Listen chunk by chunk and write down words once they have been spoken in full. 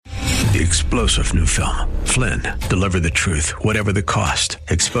The explosive new film, Flynn, deliver the truth, whatever the cost,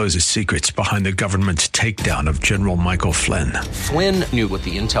 exposes secrets behind the government's takedown of General Michael Flynn. Flynn knew what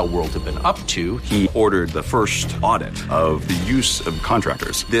the intel world had been up to. He ordered the first audit of the use of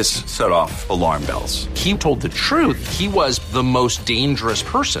contractors. This set off alarm bells. He told the truth. He was the most dangerous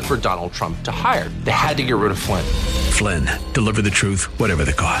person for Donald Trump to hire. They had to get rid of Flynn. Flynn, deliver the truth, whatever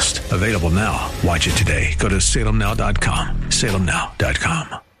the cost. Available now. Watch it today. Go to salemnow.com.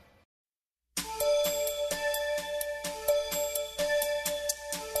 salemnow.com.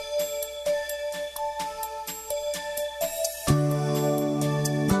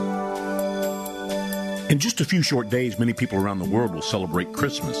 In just a few short days, many people around the world will celebrate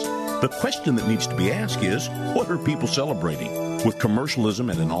Christmas. The question that needs to be asked is, what are people celebrating? With commercialism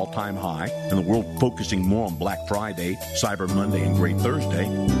at an all-time high and the world focusing more on Black Friday, Cyber Monday, and Great Thursday,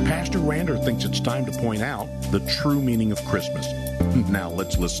 Pastor Rander thinks it's time to point out the true meaning of Christmas. Now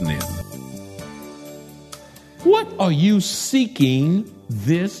let's listen in. What are you seeking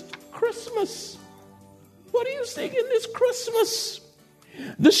this Christmas? What are you seeking this Christmas?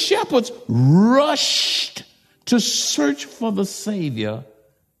 The shepherds rushed to search for the Savior,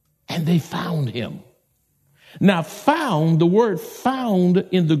 and they found him. Now, the word found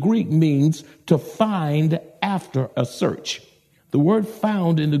in the Greek means to find after a search. The word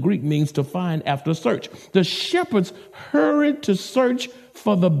found in the Greek means to find after a search. The shepherds hurried to search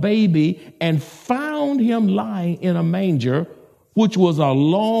for the baby and found him lying in a manger, which was a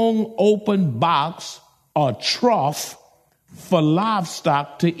long open box or trough for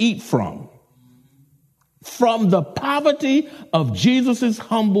livestock to eat from. From the poverty of Jesus'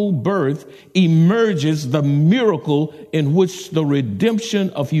 humble birth emerges the miracle in which the redemption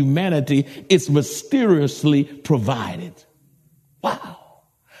of humanity is mysteriously provided. Wow.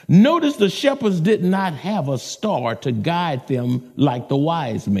 Notice the shepherds did not have a star to guide them like the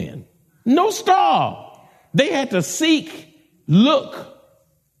wise men. No star. They had to seek, look,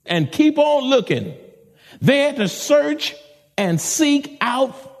 and keep on looking. They had to search and seek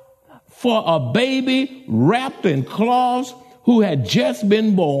out for a baby wrapped in cloths who had just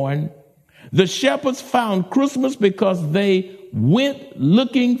been born. The shepherds found Christmas because they went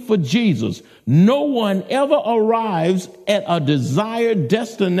looking for Jesus. No one ever arrives at a desired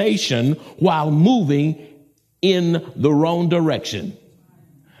destination while moving in the wrong direction.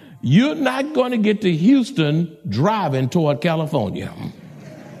 You're not going to get to Houston driving toward California.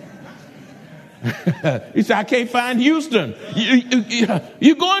 He said, I can't find Houston.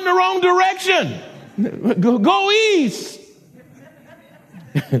 You're going the wrong direction. Go east.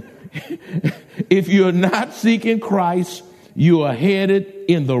 If you're not seeking Christ, you are headed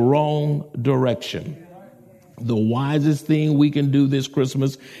in the wrong direction. The wisest thing we can do this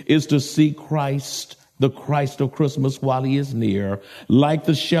Christmas is to seek Christ, the Christ of Christmas, while he is near. Like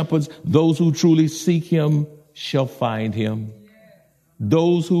the shepherds, those who truly seek him shall find him.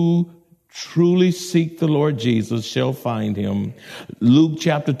 Those who truly seek the Lord Jesus shall find him. Luke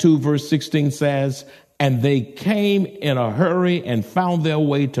chapter 2 verse 16 says, and they came in a hurry and found their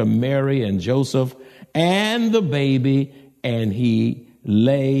way to Mary and Joseph and the baby, and he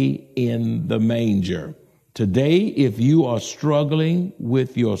lay in the manger. Today, if you are struggling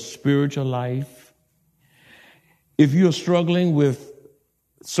with your spiritual life, if you're struggling with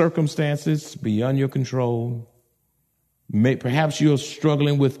circumstances beyond your control, perhaps you're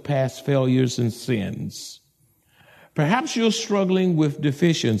struggling with past failures and sins. Perhaps you're struggling with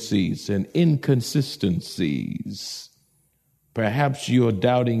deficiencies and inconsistencies. Perhaps you're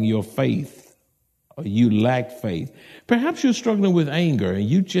doubting your faith or you lack faith. Perhaps you're struggling with anger and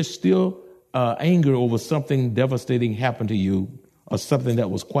you just still anger over something devastating happened to you or something that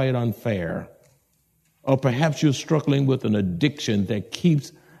was quite unfair. Or perhaps you're struggling with an addiction that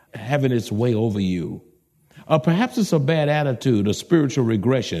keeps having its way over you. Or perhaps it's a bad attitude, a spiritual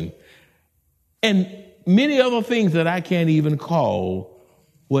regression, and many other things that I can't even call.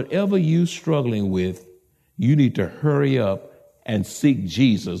 Whatever you're struggling with, you need to hurry up and seek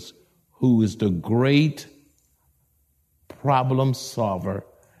Jesus, who is the great problem solver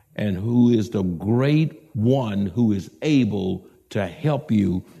and who is the great one who is able to help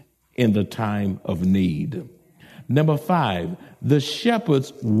you in the time of need. Number 5, the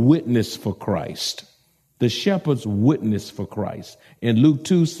shepherds witness for Christ. The shepherds witness for Christ. In Luke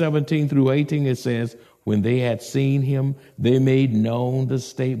 2:17 through 18, it says, when they had seen him, they made known the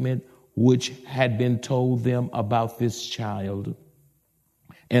statement which had been told them about this child.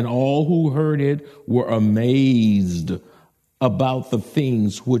 And all who heard it were amazed about the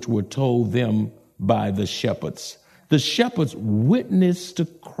things which were told them by the shepherds. The shepherds witnessed to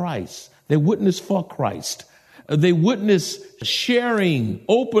Christ. They witnessed for Christ. They witnessed sharing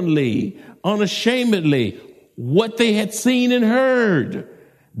openly, unashamedly, what they had seen and heard.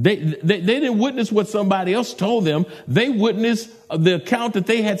 They didn't witness what somebody else told them. They witnessed the account that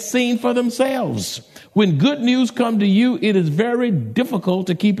they had seen for themselves. When good news comes to you, it is very difficult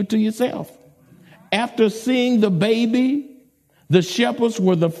to keep it to yourself. After seeing the baby, the shepherds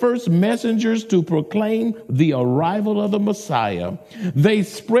were the first messengers to proclaim the arrival of the Messiah. They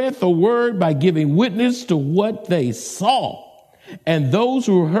spread the word by giving witness to what they saw, and those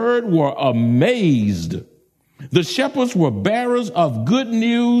who heard were amazed. The shepherds were bearers of good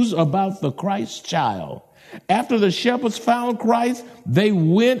news about the Christ child. After the shepherds found Christ, they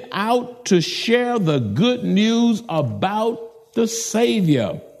went out to share the good news about the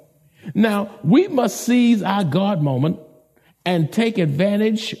Savior. Now, we must seize our God moment and take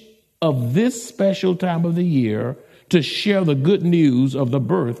advantage of this special time of the year to share the good news of the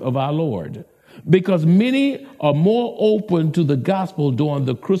birth of our Lord, because many are more open to the gospel during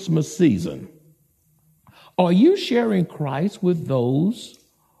the Christmas season. Are you sharing Christ with those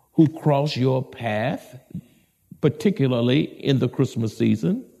who cross your path, particularly in the Christmas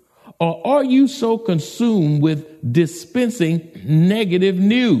season? Or are you so consumed with dispensing negative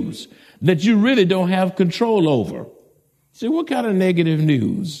news that you really don't have control over? See, what kind of negative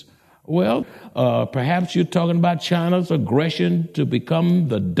news? Well, perhaps you're talking about China's aggression to become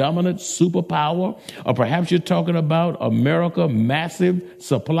the dominant superpower, or perhaps you're talking about America's massive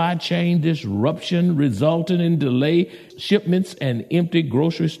supply chain disruption resulting in delayed shipments and empty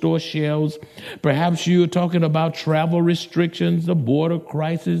grocery store shelves. Perhaps you're talking about travel restrictions, the border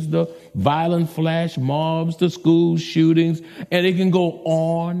crisis, the violent flash mobs, the school shootings, and it can go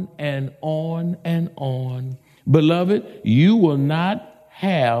on and on and on. Beloved, you will not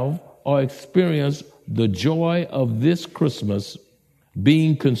have or experience the joy of this Christmas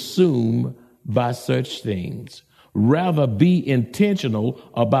being consumed by such things. Rather, be intentional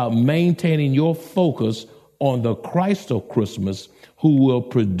about maintaining your focus on the Christ of Christmas, who will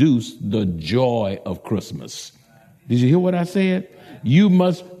produce the joy of Christmas. Did you hear what I said? You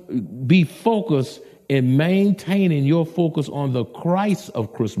must be focused in maintaining your focus on the Christ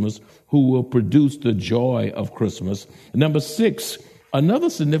of Christmas, who will produce the joy of Christmas. Number 6, another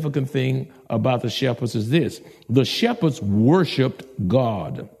significant thing about the shepherds is this: the shepherds worshiped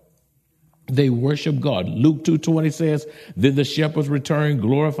God. They worship God. Luke 2:20 says, then the shepherds returned,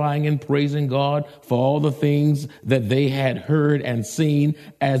 glorifying and praising God for all the things that they had heard and seen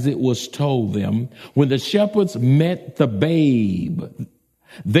as it was told them. When the shepherds met the babe,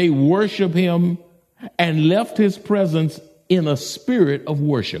 they worshiped him and left his presence in a spirit of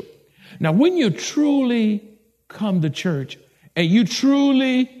worship. Now, when you truly come to church and you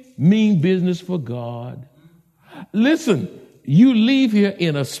truly mean business for God, listen, you leave here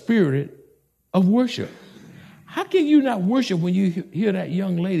in a spirit of worship. How can you not worship when you hear that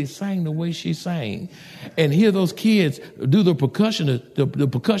young lady sing the way she sang, and hear those kids do the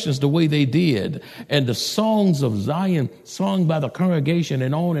percussions the way they did, and the songs of Zion sung by the congregation,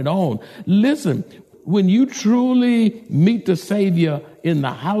 and on and on? Listen, when you truly meet the Savior in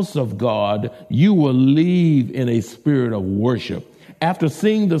the house of God, you will leave in a spirit of worship. After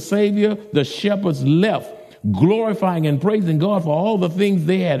seeing the Savior, the shepherds left, glorifying and praising God for all the things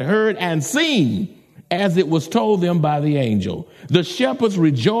they had heard and seen as it was told them by the angel. The shepherds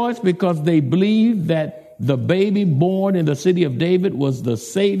rejoiced because they believed that the baby born in the city of David was the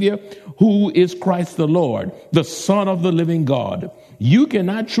Savior, who is Christ the Lord, the Son of the living God. You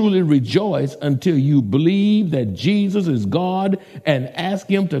cannot truly rejoice until you believe that Jesus is God and ask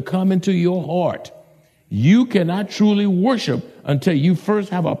him to come into your heart. You cannot truly worship until you first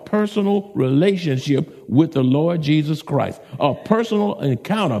have a personal relationship with the Lord Jesus Christ, a personal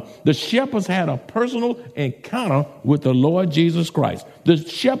encounter. The shepherds had a personal encounter with the Lord Jesus Christ. The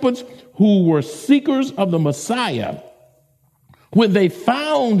shepherds who were seekers of the Messiah, when they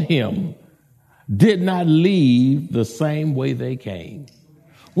found him, did not leave the same way they came.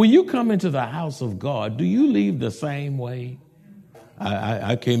 When you come into the house of God, do you leave the same way?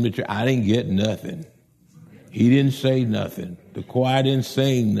 I came to church. I didn't get nothing. He didn't say nothing. The choir didn't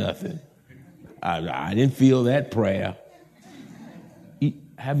sing nothing. I didn't feel that prayer.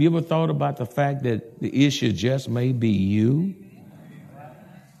 Have you ever thought about the fact that the issue just may be you?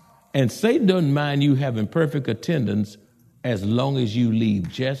 And Satan doesn't mind you having perfect attendance as long as you leave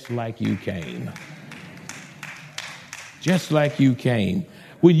just like you came. Just like you came.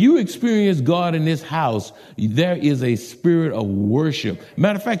 When you experience God in this house, there is a spirit of worship.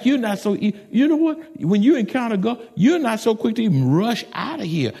 Matter of fact, you're not so, you know what? When you encounter God, you're not so quick to even rush out of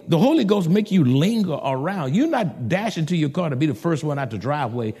here. The Holy Ghost make you linger around. You're not dashing to your car to be the first one out the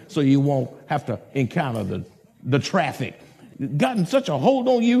driveway so you won't have to encounter the traffic, gotten such a hold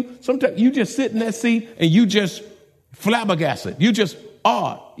on you. Sometimes you just sit in that seat and you just flabbergasted. You just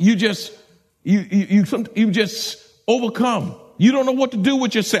you just overcome. You don't know what to do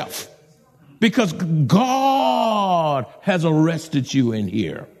with yourself because God has arrested you in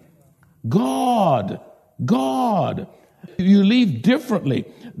here. God. You leave differently.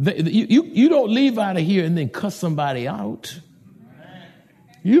 You don't leave out of here and then cuss somebody out.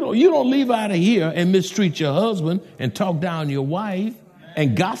 You don't leave out of here and mistreat your husband and talk down your wife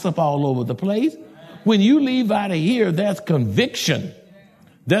and gossip all over the place. When you leave out of here, there's conviction.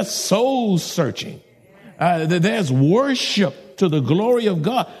 There's soul searching. There's worship to the glory of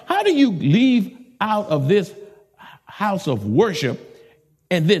God. How do you leave out of this house of worship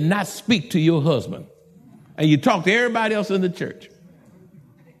and then not speak to your husband? And you talk to everybody else in the church.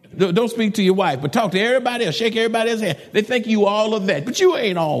 Don't speak to your wife, but talk to everybody else. Shake everybody else's hand. They think you all of that, but you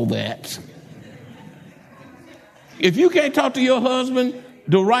ain't all that. If you can't talk to your husband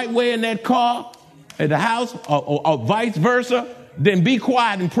the right way in that car, at the house, or vice versa, then be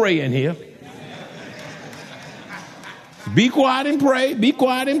quiet and pray in here. Be quiet and pray. Be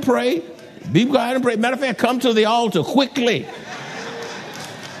quiet and pray. Be quiet and pray. Matter of fact, come to the altar quickly.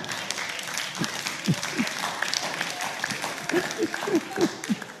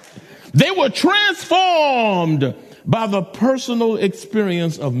 They were transformed by the personal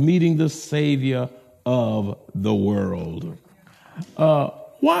experience of meeting the Savior of the world.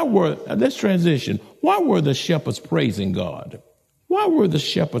 Let's transition. Why were the shepherds praising God? Why were the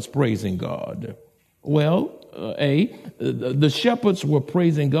shepherds praising God? Well, the shepherds were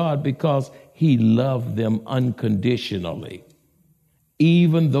praising God because he loved them unconditionally.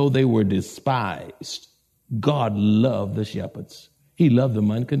 Even though they were despised, God loved the shepherds. He loved them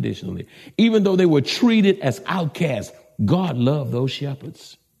unconditionally. Even though they were treated as outcasts, God loved those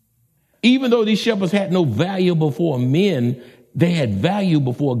shepherds. Even though these shepherds had no value before men, they had value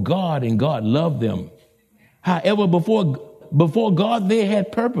before God, and God loved them. However, before God, they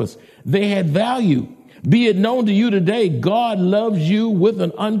had purpose. They had value. Be it known to you today, God loves you with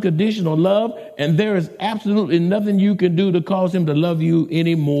an unconditional love, and there is absolutely nothing you can do to cause him to love you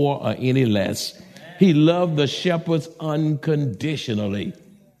any more or any less. He loved the shepherds unconditionally.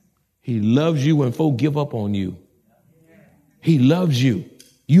 He loves you when folk give up on you. He loves you.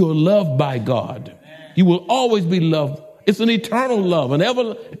 You are loved by God. You will always be loved. It's an eternal love,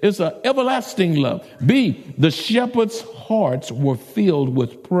 it's an everlasting love. B, the shepherds' hearts were filled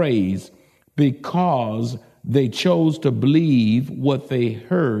with praise because they chose to believe what they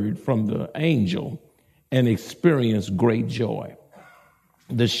heard from the angel and experienced great joy.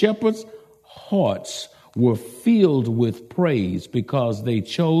 The shepherds' hearts were filled with praise because they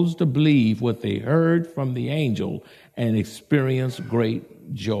chose to believe what they heard from the angel and experienced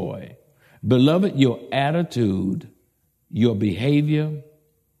great joy. Beloved, your attitude, your behavior,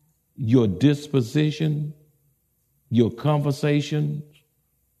 your disposition, your conversation,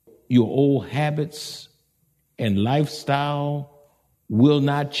 your old habits and lifestyle will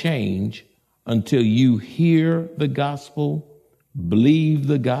not change until you hear the gospel, believe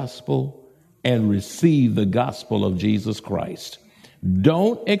the gospel, and receive the gospel of Jesus Christ.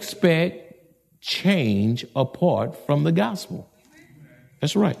 Don't expect change apart from the gospel.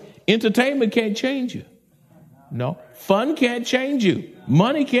 That's right. Entertainment can't change you. No. Fun can't change you.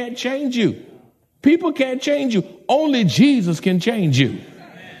 Money can't change you. People can't change you. Only Jesus can change you.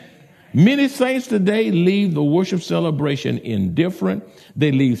 Many saints today leave the worship celebration indifferent.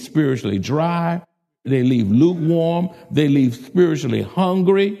 They leave spiritually dry. They leave lukewarm. They leave spiritually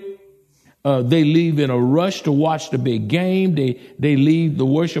hungry. They leave in a rush to watch the big game. They leave the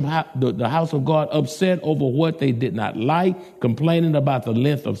worship, the house of God upset over what they did not like, complaining about the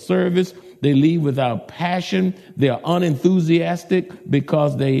length of service. They leave without passion. They are unenthusiastic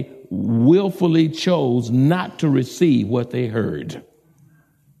because they willfully chose not to receive what they heard.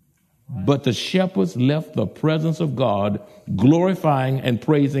 But the shepherds left the presence of God, glorifying and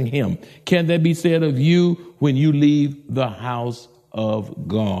praising him. Can that be said of you when you leave the house of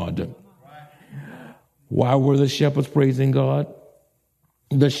God? Why were the shepherds praising God?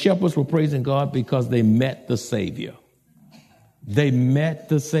 The shepherds were praising God because they met the Savior. They met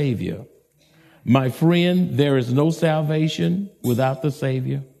the Savior. My friend, there is no salvation without the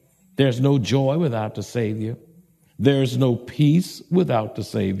Savior. There's no joy without the Savior. There's no peace without the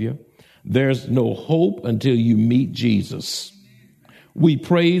Savior. There's no hope until you meet Jesus. We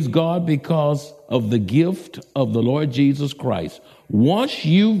praise God because of the gift of the Lord Jesus Christ. Once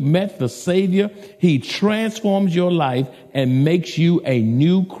you've met the Savior, he transforms your life and makes you a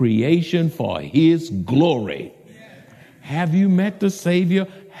new creation for his glory. Have you met the Savior?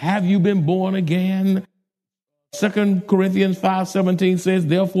 Have you been born again? 2 Corinthians 5:17 says,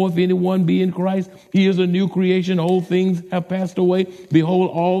 therefore, if anyone be in Christ, he is a new creation. Old things have passed away.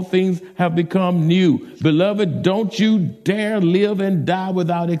 Behold, all things have become new. Beloved, don't you dare live and die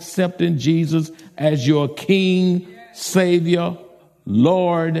without accepting Jesus as your King, Savior,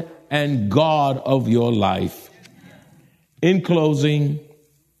 Lord, and God of your life. In closing,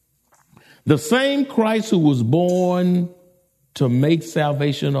 the same Christ who was born to make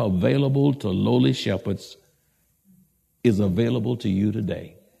salvation available to lowly shepherds is available to you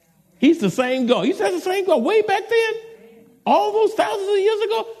today. He's the same God. He says the same God way back then, all those thousands of years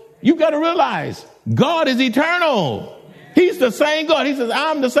ago. You've got to realize God is eternal. He's the same God. He says,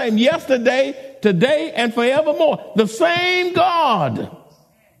 I'm the same yesterday, today, and forevermore. The same God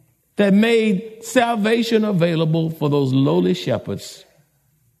that made salvation available for those lowly shepherds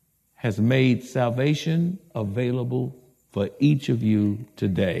has made salvation available for each of you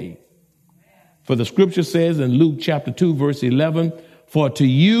today. For the scripture says in Luke chapter 2, verse 11, for to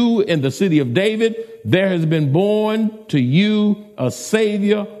you in the city of David, there has been born to you a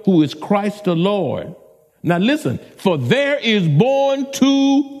Savior who is Christ the Lord. Now listen, for there is born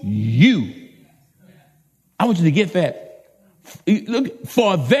to you. I want you to get that. Look,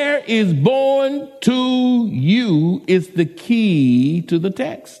 for there is born to you is the key to the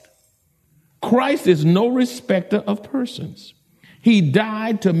text. Christ is no respecter of persons. He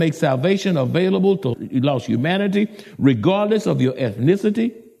died to make salvation available to lost humanity, regardless of your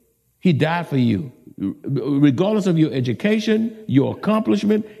ethnicity. He died for you. Regardless of your education, your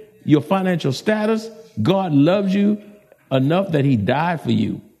accomplishment, your financial status, God loves you enough that he died for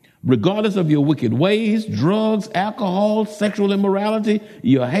you. Regardless of your wicked ways, drugs, alcohol, sexual immorality,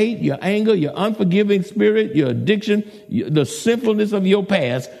 your hate, your anger, your unforgiving spirit, your addiction, the sinfulness of your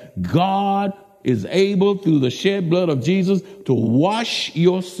past, God is able through the shed blood of Jesus to wash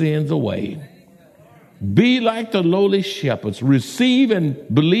your sins away. Be like the lowly shepherds. Receive and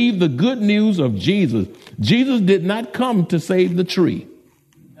believe the good news of Jesus. Jesus did not come to save the tree.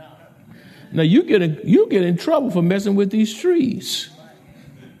 Now you get in trouble for messing with these trees.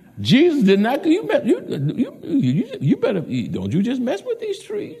 Jesus did not. You better don't you just mess with these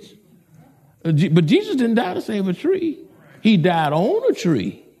trees. But Jesus didn't die to save a tree. He died on a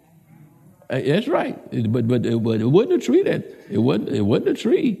tree. That's right. But it wasn't a tree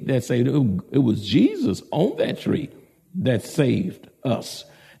that saved it. It was Jesus on that tree that saved us.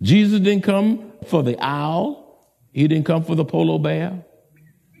 Jesus didn't come for the owl. He didn't come for the polar bear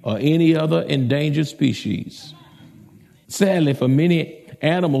or any other endangered species. Sadly, for many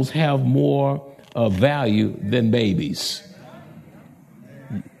animals have more value than babies.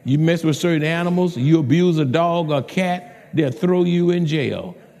 You mess with certain animals, you abuse a dog or cat, they'll throw you in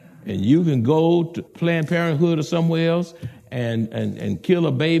jail. And you can go to Planned Parenthood or somewhere else and kill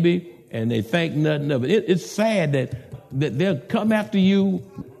a baby, and they think nothing of it. It's sad that they'll come after you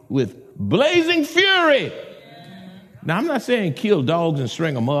with blazing fury. Now, I'm not saying kill dogs and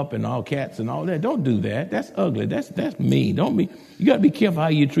string them up and all cats and all that. Don't do that. That's ugly. That's mean. You got to be careful how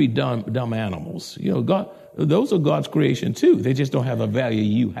you treat dumb animals. You know, God, those are God's creation too. They just don't have the value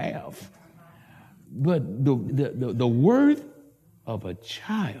you have. But the worth of a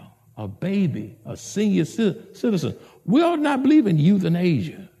child, a baby, a senior citizen. We ought not believe in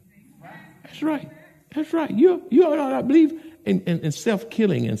euthanasia. That's right. That's right. You ought not believe in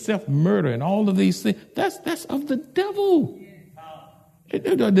self-killing and self-murder and all of these things. That's of the devil.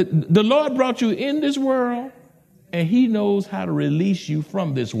 The Lord brought you in this world, and he knows how to release you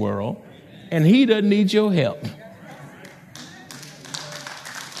from this world, and he doesn't need your help.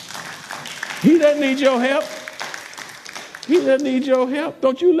 He doesn't need your help. He doesn't need your help.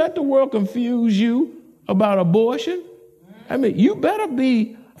 Don't you let the world confuse you about abortion. I mean, you better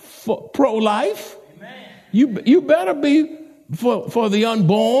be pro-life. You better be for the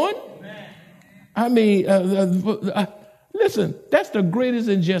unborn. I mean, listen, that's the greatest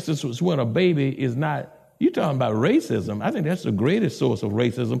injustice was when a baby is not, you're talking about racism. I think that's the greatest source of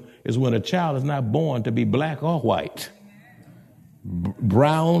racism is when a child is not born to be black or white,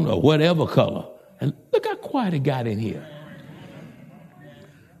 brown or whatever color. And look how quiet it got in here.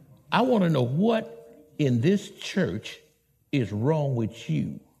 I want to know what in this church is wrong with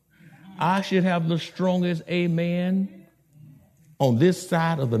you. I should have the strongest amen on this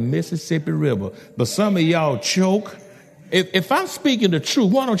side of the Mississippi River. But some of y'all choke. If I'm speaking the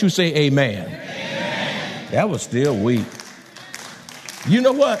truth, why don't you say amen? Amen. That was still weak. You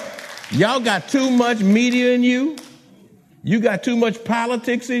know what? Y'all got too much media in you. You got too much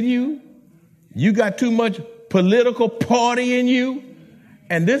politics in you. You got too much political party in you.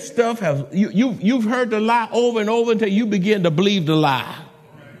 And this stuff you've heard the lie over and over until you begin to believe the lie.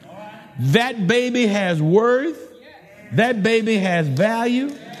 That baby has worth. That baby has value.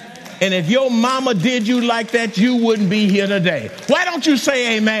 And if your mama did you like that, you wouldn't be here today. Why don't you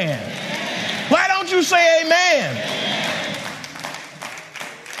say amen? Why don't you say amen?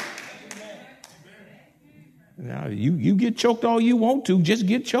 Now, you get choked all you want to, just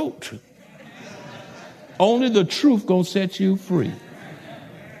get choked. Only the truth gonna set you free.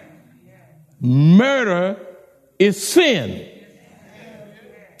 Murder is sin.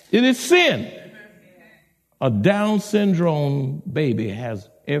 It is sin. A Down syndrome baby has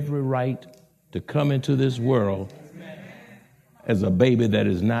every right to come into this world as a baby that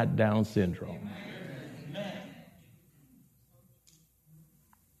is not Down syndrome.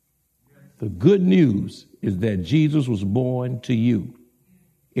 The good news is that Jesus was born to you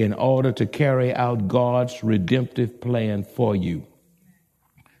in order to carry out God's redemptive plan for you.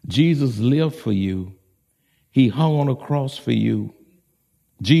 Jesus lived for you. He hung on a cross for you.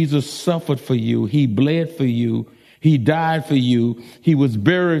 Jesus suffered for you. He bled for you. He died for you. He was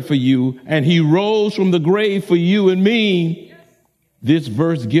buried for you. And he rose from the grave for you and me. This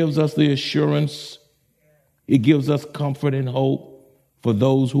verse gives us the assurance. It gives us comfort and hope for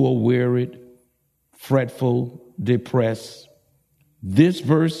those who are wearied, fretful, depressed. This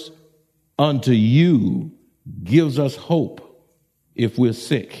verse unto you gives us hope if we're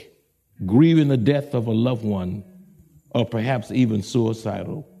sick, grieving the death of a loved one, or perhaps even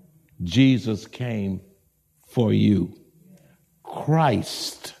suicidal. Jesus came for you.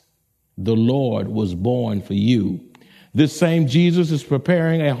 Christ, the Lord, was born for you. This same Jesus is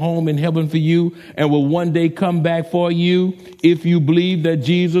preparing a home in heaven for you and will one day come back for you if you believe that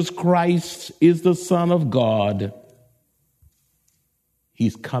Jesus Christ is the Son of God.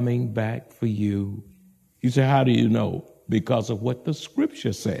 He's coming back for you. You say, how do you know? Because of what the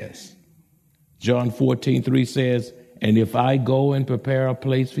scripture says. John 14:3 says, and if I go and prepare a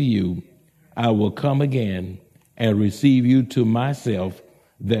place for you, I will come again and receive you to myself,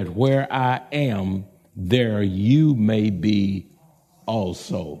 that where I am, there you may be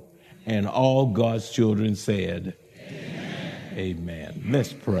also. And all God's children said, amen. Amen.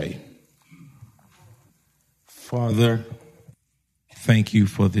 Let's pray. Father, thank you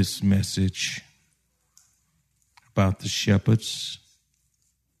for this message about the shepherds,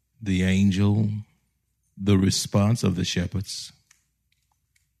 the angel, the response of the shepherds.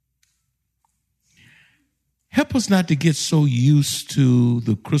 Help us not to get so used to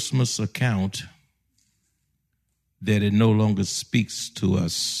the Christmas account that it no longer speaks to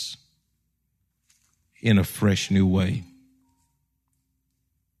us in a fresh new way.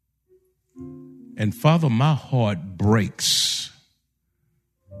 And Father, my heart breaks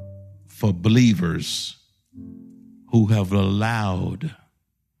for believers who have allowed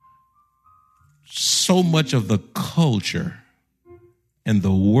so much of the culture and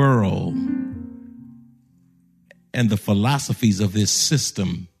the world and the philosophies of this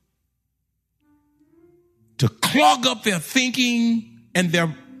system to clog up their thinking and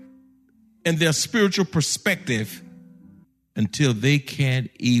their spiritual perspective until they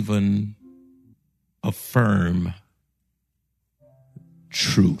can't even affirm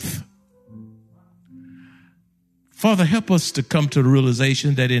truth. Father, help us to come to the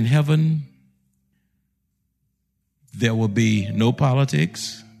realization that in heaven there will be no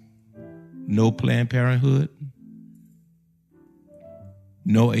politics, no Planned Parenthood,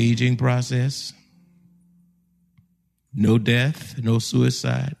 no aging process, no death, no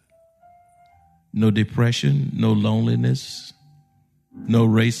suicide, no depression, no loneliness, no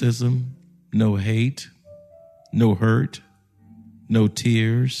racism, no hate, no hurt, no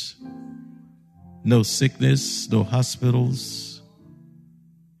tears, no sickness, no hospitals,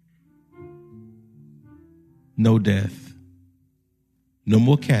 no death, no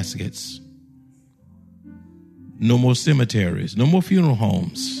more caskets, no more cemeteries, no more funeral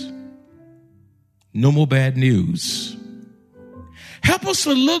homes, no more bad news. Help us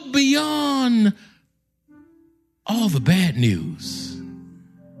to look beyond all the bad news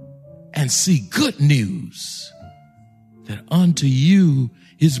and see good news that unto you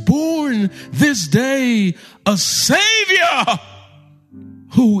is born this day a Savior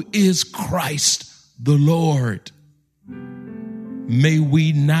who is Christ the Lord. May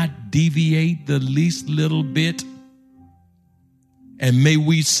we not deviate the least little bit, and may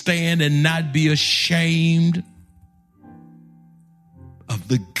we stand and not be ashamed of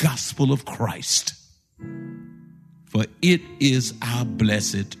the gospel of Christ, for it is our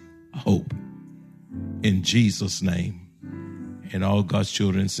blessed hope. In Jesus' name. And all God's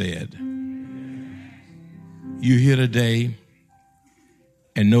children said, you're here today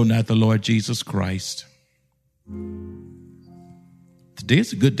and know not the Lord Jesus Christ. Today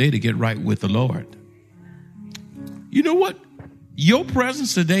is a good day to get right with the Lord. You know what? Your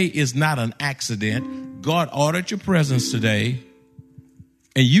presence today is not an accident. God ordered your presence today,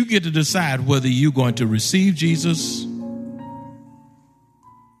 and you get to decide whether you're going to receive Jesus and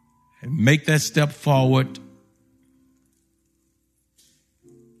make that step forward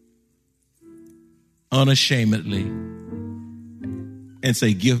unashamedly and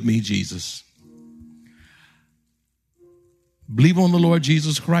say, give me Jesus. Believe on the Lord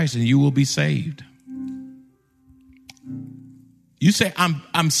Jesus Christ and you will be saved. You say,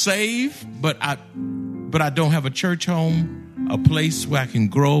 I'm saved, but I don't have a church home, a place where I can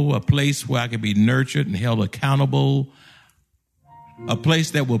grow, a place where I can be nurtured and held accountable, a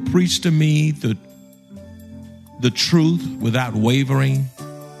place that will preach to me the truth without wavering.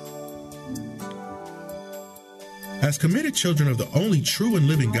 As committed children of the only true and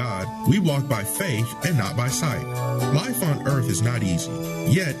living God, we walk by faith and not by sight. Life on earth is not easy.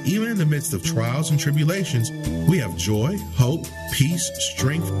 Yet, even in the midst of trials and tribulations, we have joy, hope, peace,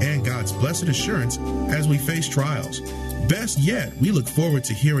 strength, and God's blessed assurance as we face trials. Best yet, we look forward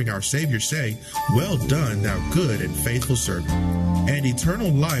to hearing our Savior say, "Well done, thou good and faithful servant," and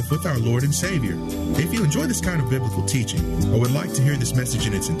eternal life with our Lord and Savior. If you enjoy this kind of biblical teaching or would like to hear this message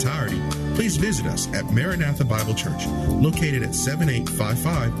in its entirety, please visit us at Maranatha Bible Church, located at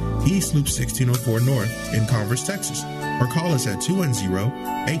 7855 East Loop 1604 North in Converse, Texas, or call us at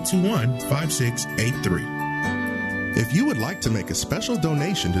 210-821-5683. If you would like to make a special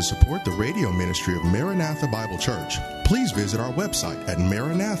donation to support the radio ministry of Maranatha Bible Church, please visit our website at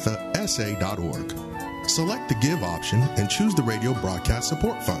maranathasa.org. Select the Give option and choose the Radio Broadcast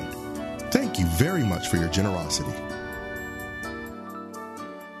Support Fund. Thank you very much for your generosity.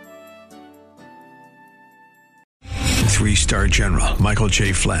 Three-star General Michael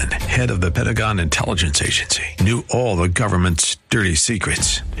J. Flynn, head of the Pentagon Intelligence Agency, knew all the government's dirty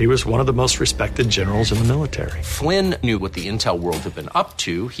secrets. He was one of the most respected generals in the military. Flynn knew what the intel world had been up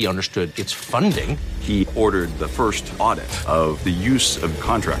to. He understood its funding. He ordered the first audit of the use of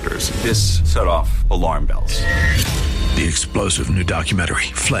contractors. This set off alarm bells. The explosive new documentary,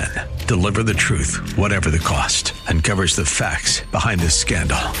 Flynn, Deliver the Truth, Whatever the Cost, uncovers the facts behind this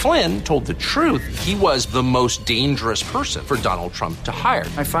scandal. Flynn told the truth. He was the most dangerous person for Donald Trump to hire.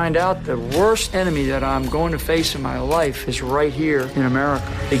 I find out the worst enemy that I'm going to face in my life is right here in America.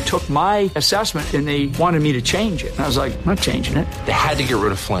 They took my assessment and they wanted me to change it. And I was like, I'm not changing it. They had to get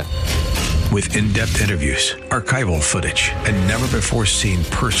rid of Flynn. With in-depth interviews, archival footage, and never-before-seen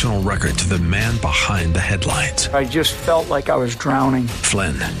personal records of the man behind the headlines. I just felt like I was drowning.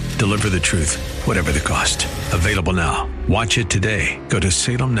 Flynn, Deliver the Truth, Whatever the Cost. Available now. Watch it today. Go to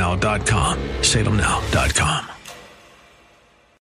salemnow.com. salemnow.com.